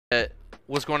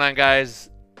What's going on, guys?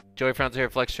 Joey Franzo here,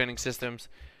 Flex Training Systems,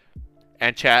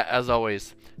 and chat as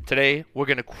always. Today we're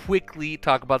gonna quickly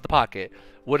talk about the pocket.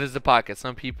 What is the pocket?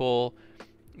 Some people,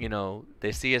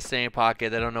 they see us saying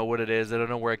pocket, they don't know what it is, they don't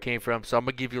know where it came from. So I'm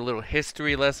gonna give you a little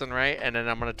history lesson, right? And then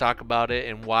I'm gonna talk about it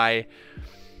and why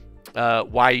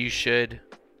you should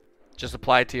just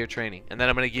apply it to your training. And then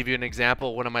I'm gonna give you an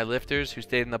example. One of my lifters who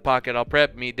stayed in the pocket all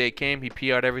prep. Meet day came, he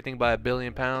PR'd everything by 1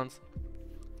 billion pounds.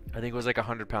 I think it was like a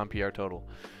 100-pound PR total.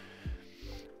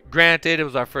 Granted, it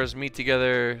was our first meet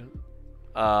together,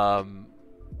 and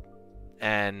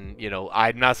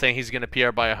I'm not saying he's gonna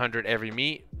PR by 100 every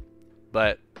meet,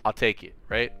 but I'll take it,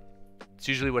 right? It's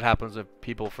usually what happens when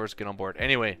people first get on board.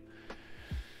 Anyway,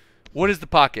 what is the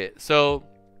pocket? So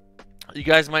you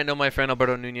guys might know my friend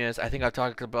Alberto Nunez. I think I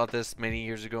talked about this many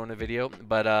years ago in a video,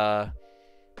 but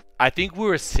I think we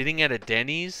were sitting at a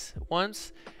Denny's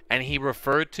once, and he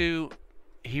referred to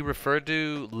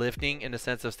lifting in the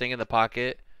sense of staying in the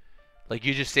pocket, like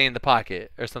you just stay in the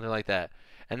pocket or something like that.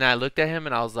 And then I looked at him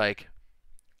and I was like,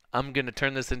 I'm gonna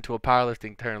turn this into a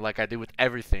powerlifting term like I do with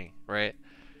everything, right?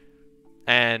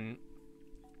 And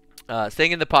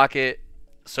staying in the pocket,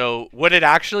 so what it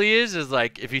actually is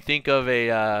like, if you think of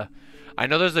a I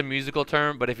know there's a musical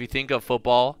term, but if you think of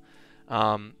football,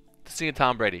 think of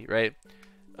Tom Brady, right?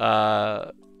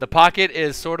 The pocket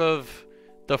is sort of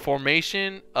the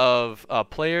formation of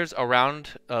players around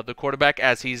the quarterback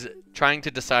as he's trying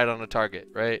to decide on a target,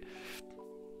 right?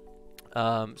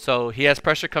 So he has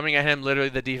pressure coming at him. Literally,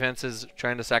 the defense is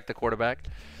trying to sack the quarterback.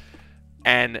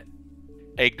 And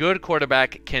a good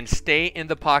quarterback can stay in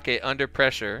the pocket under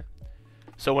pressure.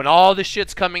 So when all this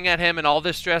shit's coming at him and all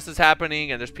this stress is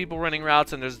happening and there's people running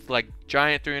routes and there's like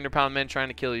giant 300-pound men trying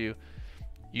to kill you,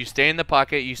 you stay in the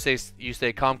pocket, you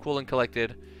stay calm, cool, and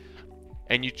collected.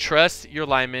 And you trust your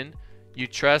linemen, you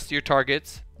trust your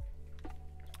targets,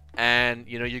 and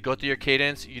you go through your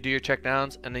cadence, you do your check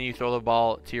downs, and then you throw the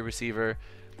ball to your receiver.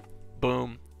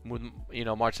 Boom,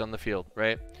 march down the field,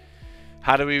 right?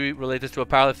 How do we relate this to a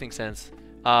powerlifting sense?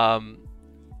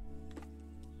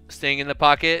 Staying in the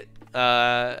pocket,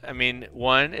 I mean,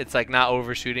 one, it's like not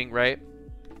overshooting, right?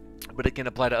 But it can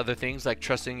apply to other things like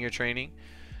trusting your training,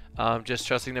 just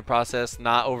trusting the process,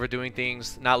 not overdoing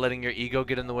things, not letting your ego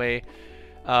get in the way.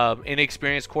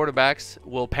 Inexperienced quarterbacks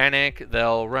will panic.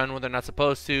 They'll run when they're not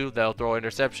supposed to. They'll throw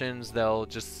interceptions. They'll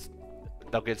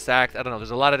get sacked. I don't know.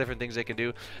 There's a lot of different things they can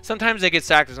do. Sometimes they get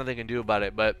sacked. There's nothing they can do about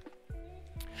it. But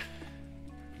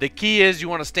the key is you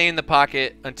want to stay in the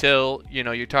pocket until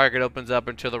your target opens up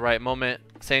until the right moment.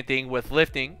 Same thing with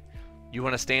lifting. You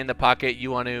want to stay in the pocket. You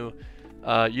want to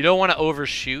you don't want to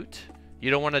overshoot.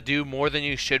 You don't want to do more than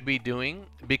you should be doing,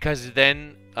 because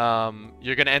then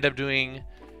you're gonna end up doing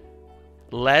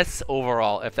less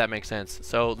overall, if that makes sense.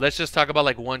 So let's just talk about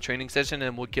like one training session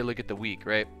and we'll look at the week,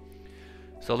 right?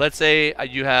 So let's say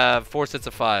you have 4 sets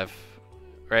of 5,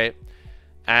 right?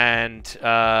 And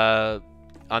on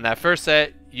that first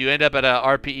set you end up at a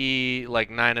RPE like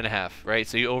 9.5, right?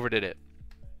 So you overdid it.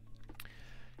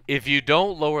 If you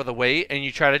don't lower the weight and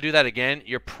you try to do that again,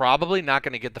 you're probably not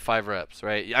going to get the 5 reps,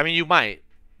 right? I mean, you might,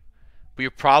 but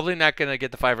you're probably not going to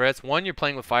get the 5 reps. One, you're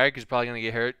playing with fire because you're probably going to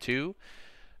get hurt. Two,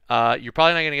 you're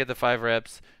probably not going to get the 5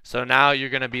 reps. So now you're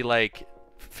going to be like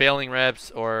failing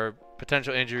reps or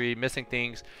potential injury, missing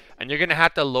things. And you're going to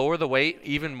have to lower the weight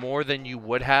even more than you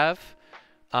would have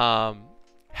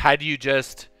had you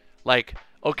just like,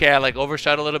 okay, I like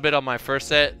overshot a little bit on my first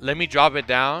set. Let me drop it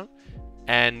down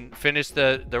and finish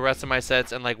the rest of my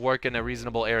sets and like work in a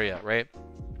reasonable area, right?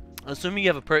 Assuming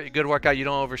you have a good workout, you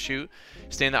don't overshoot,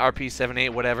 stay in the RP 7-8,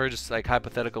 whatever, just like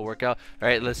hypothetical workout. All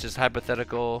right, let's just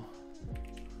hypothetical.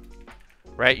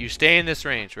 Right, you stay in this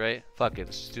range, right? Fuck it,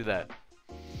 let's just do that.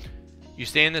 You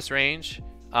stay in this range.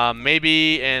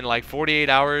 Maybe in like 48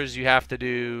 hours you have to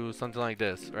do something like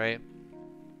this, right?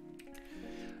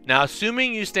 Now,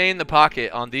 assuming you stay in the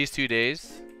pocket on these 2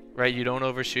 days, right? You don't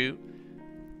overshoot.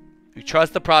 You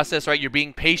trust the process, right? You're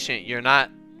being patient. You're not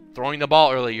throwing the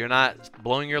ball early. You're not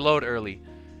blowing your load early.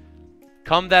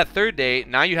 Come that third day,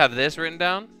 now you have this written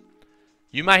down.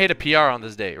 You might hit a PR on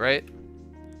this day, right?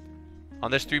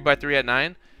 On this 3x3 at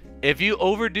 9. If you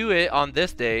overdo it on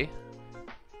this day,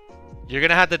 you're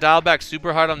going to have to dial back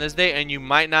super hard on this day, and you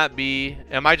might not be,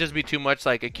 it might just be too much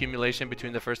like accumulation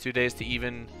between the first 2 days to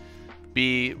even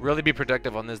really be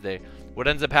productive on this day. What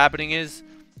ends up happening is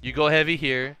you go heavy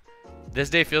here. This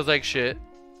day feels like shit,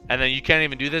 and then you can't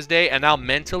even do this day, and now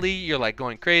mentally you're like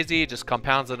going crazy. It just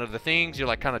compounds on other things. You're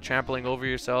like kind of trampling over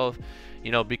yourself,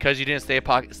 because you didn't stay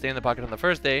in the pocket on the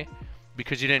first day,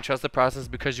 because you didn't trust the process,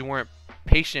 because you weren't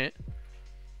patient.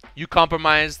 You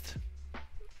compromised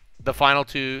the final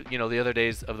two, you know, the other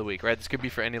days of the week, right? This could be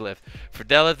for any lift. For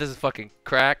deadlift, this is fucking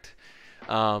cracked.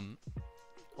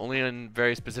 Only in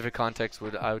very specific context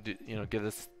would I would, you know,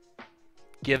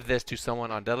 give this to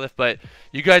someone on deadlift. But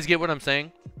you guys get what I'm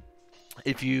saying.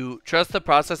 If you trust the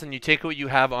process and you take what you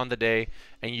have on the day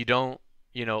and you don't,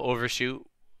 you know, overshoot,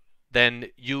 then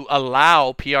you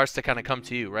allow PRs to kind of come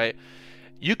to you, right?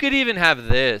 You could even have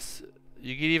this.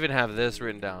 You could even have this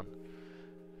written down,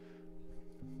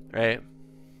 right?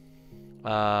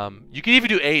 You could even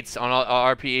do 8s on all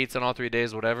RP 8s on all 3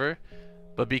 days, whatever.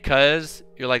 But because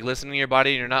you're like listening to your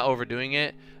body and you're not overdoing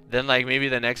it, then like maybe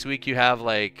the next week you have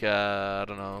like I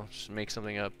don't know, just make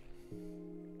something up.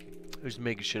 I'm just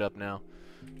making shit up now.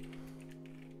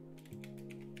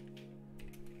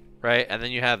 Right? And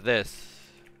then you have this.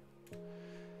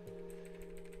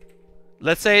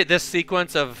 Let's say this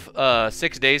sequence of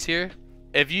 6 days here.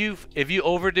 If you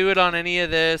overdo it on any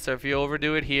of this, or if you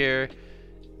overdo it here,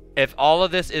 if all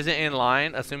of this isn't in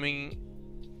line, assuming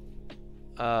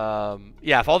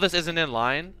yeah, if all this isn't in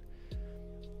line,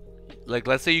 like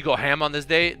let's say you go ham on this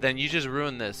day, then you just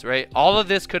ruin this, right? All of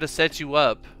this could have set you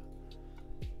up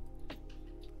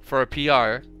for a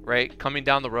PR, right, coming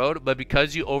down the road, but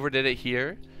because you overdid it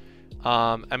here,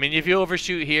 I mean, if you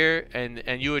overshoot here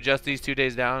and you adjust these 2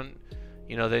 days down,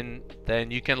 you know,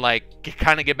 then you can like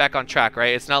kind of get back on track,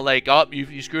 right? It's not like, oh,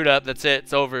 you screwed up, that's it,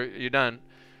 it's over, you're done.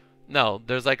 No,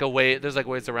 there's like a way, there's like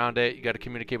ways around it. You got to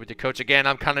communicate with your coach. Again,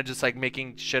 I'm kind of just like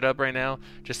making shit up right now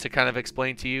just to kind of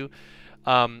explain to you.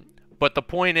 But the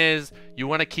point is, you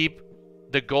want to keep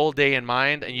the goal day in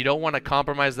mind, and you don't want to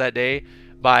compromise that day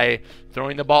by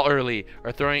throwing the ball early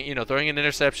or throwing an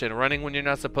interception, running when you're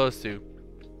not supposed to,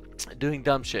 doing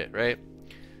dumb shit, right?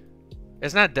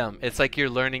 It's not dumb. It's like you're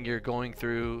learning, you're going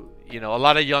through, you know, a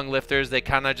lot of young lifters, they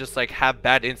kind of just like have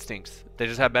bad instincts. They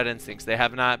just have bad instincts. They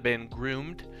have not been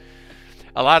groomed.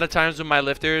 A lot of times with my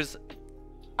lifters,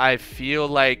 I feel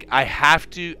like I have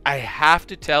to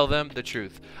tell them the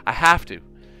truth. I have to.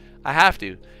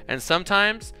 And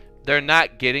sometimes they're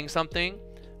not getting something.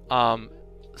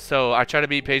 So I try to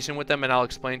be patient with them, and I'll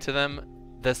explain to them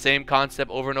the same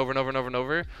concept over and over and over and over and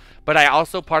over. But I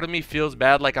also, part of me feels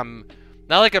bad, like I'm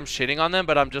not like I'm shitting on them,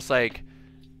 but I'm just like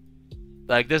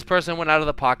this person went out of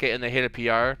the pocket and they hit a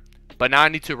PR, but now I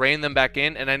need to rein them back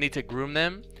in, and I need to groom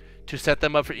them to set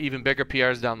them up for even bigger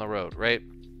PRs down the road, right?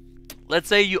 Let's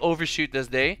say you overshoot this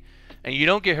day and you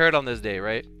don't get hurt on this day,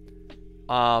 right?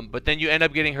 But then you end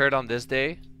up getting hurt on this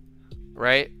day,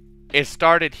 right? It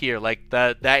started here, like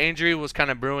that injury was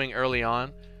kind of brewing early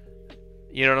on.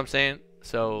 You know what I'm saying?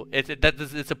 So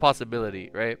it's a possibility,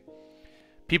 right?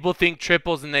 People think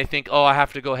triples and they think, oh, I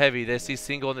have to go heavy. They see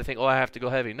single and they think, oh, I have to go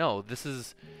heavy. No, this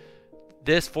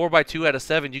 4x2 out of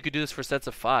 7. You could do this for sets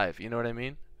of 5. You know what I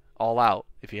mean? All out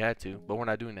if you had to, but we're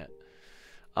not doing that.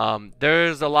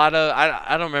 There's a lot of,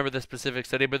 I don't remember the specific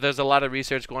study, but there's a lot of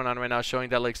research going on right now showing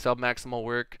that like sub-maximal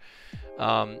work,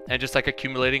 and just like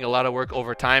accumulating a lot of work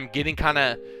over time, getting kind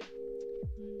of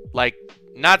like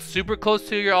not super close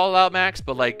to your all-out max,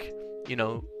 but like, you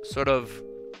know, sort of,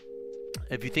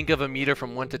 if you think of a meter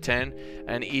from 1 to 10,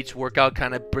 and each workout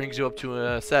kind of brings you up to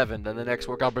a 7, then the next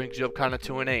workout brings you up kind of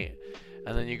to an 8,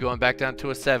 and then you're going back down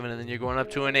to a 7, and then you're going up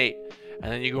to an 8.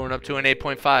 And then you're going up to an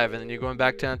 8.5, and then you're going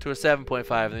back down to a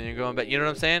 7.5, and then you're going back. You know what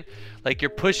I'm saying? Like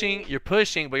you're pushing,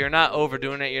 but you're not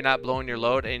overdoing it. You're not blowing your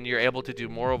load, and you're able to do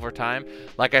more over time.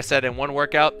 Like I said, in one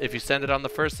workout, if you send it on the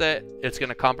first set, it's going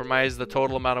to compromise the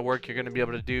total amount of work you're going to be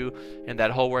able to do in that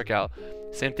whole workout.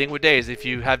 Same thing with days. If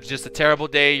you have just a terrible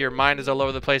day, your mind is all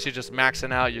over the place, you're just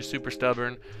maxing out, you're super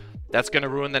stubborn, that's going to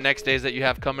ruin the next days that you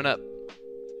have coming up.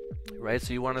 Right?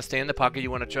 So you want to stay in the pocket.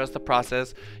 You want to trust the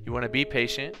process. You want to be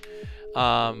patient.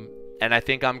 And I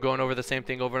think I'm going over the same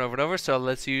thing over and over and over. So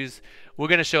we're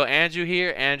going to show Andrew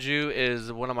here. Andrew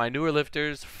is one of my newer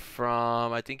lifters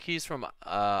from, I think he's from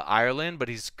Ireland, but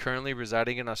he's currently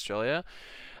residing in Australia.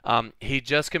 He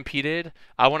just competed.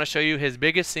 I want to show you his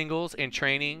biggest singles in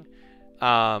training.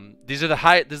 This is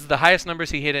the highest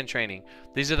numbers he hit in training.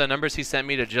 These are the numbers he sent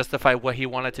me to justify what he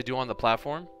wanted to do on the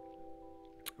platform.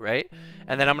 Right?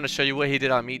 And then I'm going to show you what he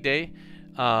did on meet day.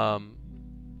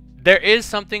 There is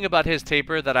something about his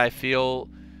taper that I feel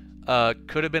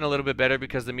could have been a little bit better,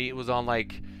 because the meet was on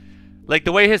like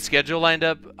the way his schedule lined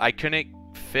up. I couldn't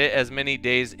fit as many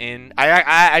days in.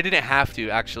 I didn't have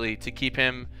to actually to keep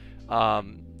him.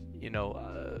 You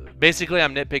know, basically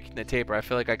I'm nitpicking the taper. I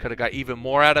feel like I could have got even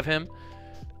more out of him.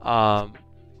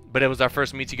 But it was our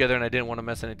first meet together, and I didn't want to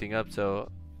mess anything up, so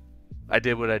I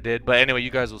did what I did. But anyway, you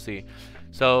guys will see.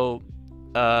 So.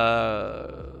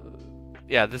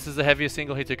 Yeah, this is the heaviest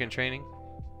single he took in training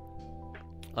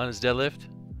on his deadlift.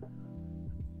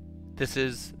 this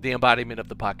is the embodiment of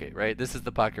the pocket, right? This is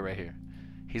the pocket right here.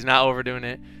 He's not overdoing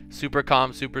it. Super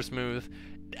calm, super smooth.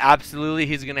 Absolutely,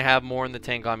 he's going to have more in the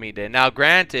tank on meet day. Now,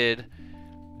 granted,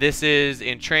 this is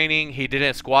in training. He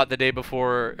didn't squat the day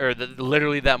before, or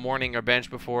literally that morning, or bench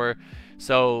before.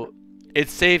 So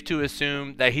it's safe to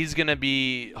assume that he's going to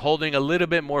be holding a little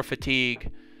bit more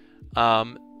fatigue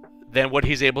than what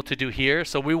he's able to do here.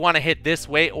 So we want to hit this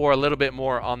weight or a little bit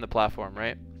more on the platform,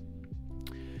 right?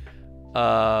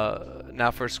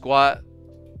 Now for squat,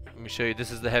 let me show you. This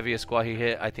is the heaviest squat he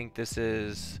hit. I think this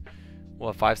is,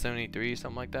 what, 573,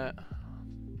 something like that.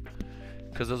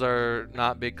 Because those are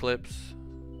not big clips.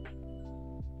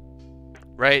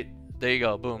 Right? There you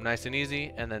go. Boom. Nice and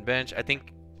easy. And then bench. I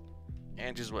think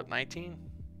Andrew's, what, 19?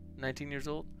 19 years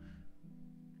old?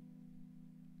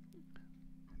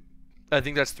 I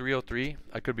think that's 303.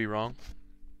 I could be wrong.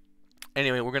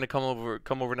 Anyway, we're going to come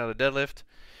over now to deadlift.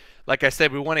 Like I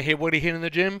said, we want to hit what he hit in the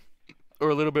gym, or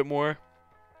a little bit more.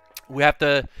 We have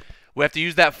to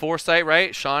use that foresight,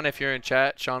 right? Sean, if you're in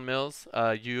chat, Sean Mills,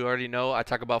 you already know I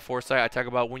talk about foresight. I talk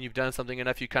about when you've done something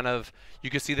enough, you can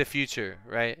see the future,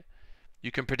 right?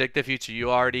 You can predict the future.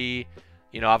 You already,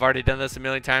 I've already done this a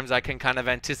million times. I can kind of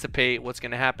anticipate what's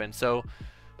going to happen. So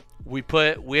we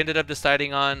ended up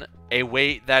deciding on a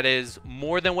weight that is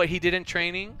more than what he did in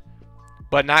training,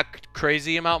 but not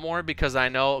crazy amount more, because I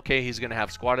know, okay, he's going to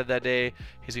have squatted that day.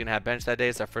 He's going to have bench that day.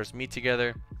 It's our first meet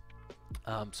together.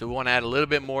 So we want to add a little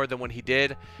bit more than what he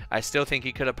did. I still think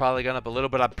he could have probably gone up a little,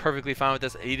 but I'm perfectly fine with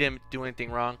this. He didn't do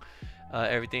anything wrong.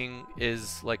 Everything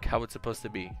is like how it's supposed to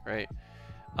be, right?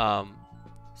 So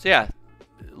yeah,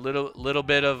 little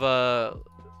bit of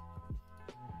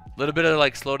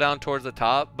like slow down towards the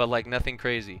top, but like nothing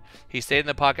crazy. He stayed in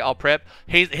the pocket all prep.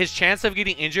 His chance of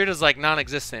getting injured is like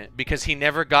non-existent, because he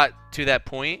never got to that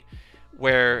point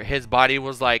where his body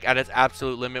was like at its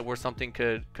absolute limit where something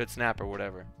could snap or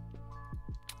whatever.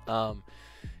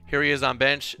 Here he is on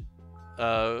bench.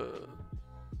 I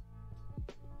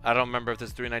don't remember if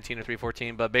it's 319 or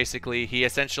 314, but basically he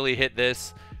essentially hit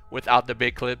this without the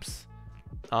big clips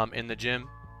in the gym.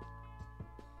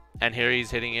 And here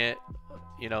he's hitting it,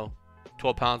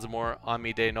 12 pounds or more on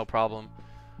meet day, no problem.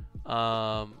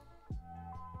 And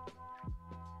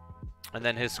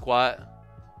then his squat.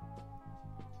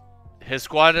 His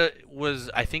squat was,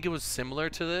 I think it was similar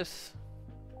to this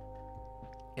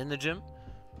in the gym.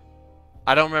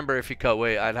 I don't remember if he cut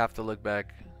weight. I'd have to look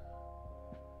back.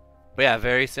 But yeah,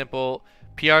 very simple.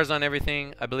 PRs on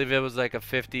everything. I believe it was like a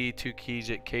 52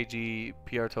 kg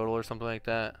PR total or something like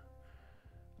that.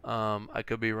 I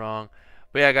could be wrong.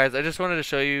 But yeah, guys, I just wanted to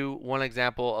show you one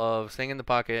example of staying in the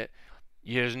pocket.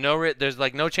 There's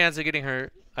like no chance of getting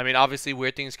hurt. I mean, obviously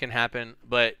weird things can happen,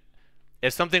 but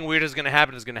if something weird is going to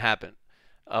happen, it's going to happen.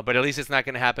 But at least it's not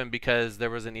going to happen because there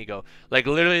was an ego. Like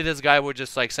literally this guy would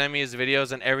just like send me his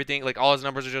videos and everything, like all his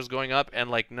numbers are just going up,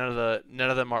 and like none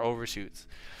of them are overshoots.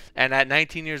 And at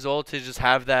 19 years old, to just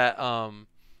have that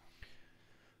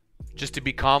just to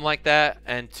be calm like that,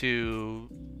 and to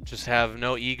just have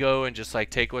no ego and just like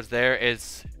take what's there,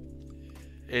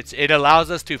 it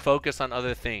allows us to focus on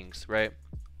other things, right?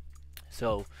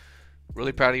 So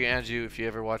really proud of you, Andrew. If you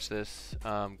ever watch this,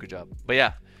 good job. But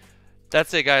yeah,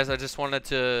 that's it, guys. I just wanted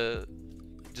to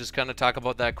just kind of talk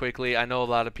about that quickly. I know a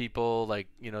lot of people, like,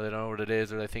 they don't know what it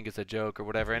is, or they think it's a joke or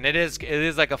whatever, and it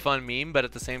is like a fun meme. But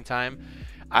at the same time,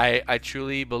 I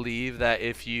truly believe that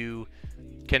if you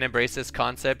can embrace this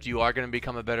concept, you are going to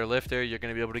become a better lifter. You're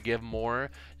going to be able to give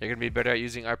more. You're going to be better at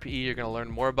using RPE. You're going to learn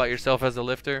more about yourself as a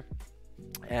lifter,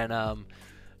 and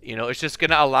it's just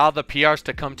going to allow the PRs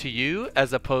to come to you,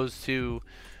 as opposed to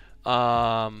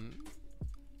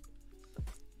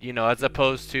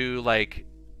like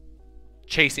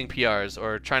chasing PRs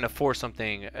or trying to force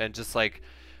something. And just like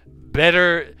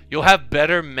you'll have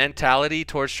better mentality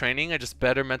towards training, and just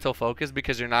better mental focus,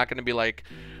 because you're not going to be like,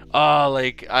 oh,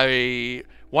 like I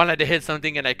wanted to hit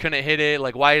something and I couldn't hit it,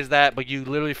 like why is that? But you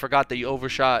literally forgot that you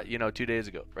overshot 2 days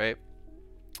ago, right?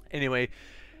 Anyway,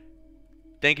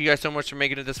 thank you guys so much for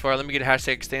making it this far. Let me get a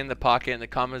hashtag stay in the pocket in the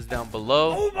comments down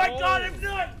below. Oh my god, I'm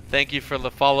done. Thank you for the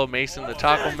follow, Mason the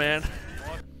Taco Man.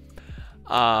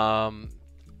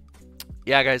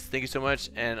 Yeah, guys, thank you so much,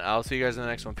 and I'll see you guys in the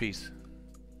next one. Peace.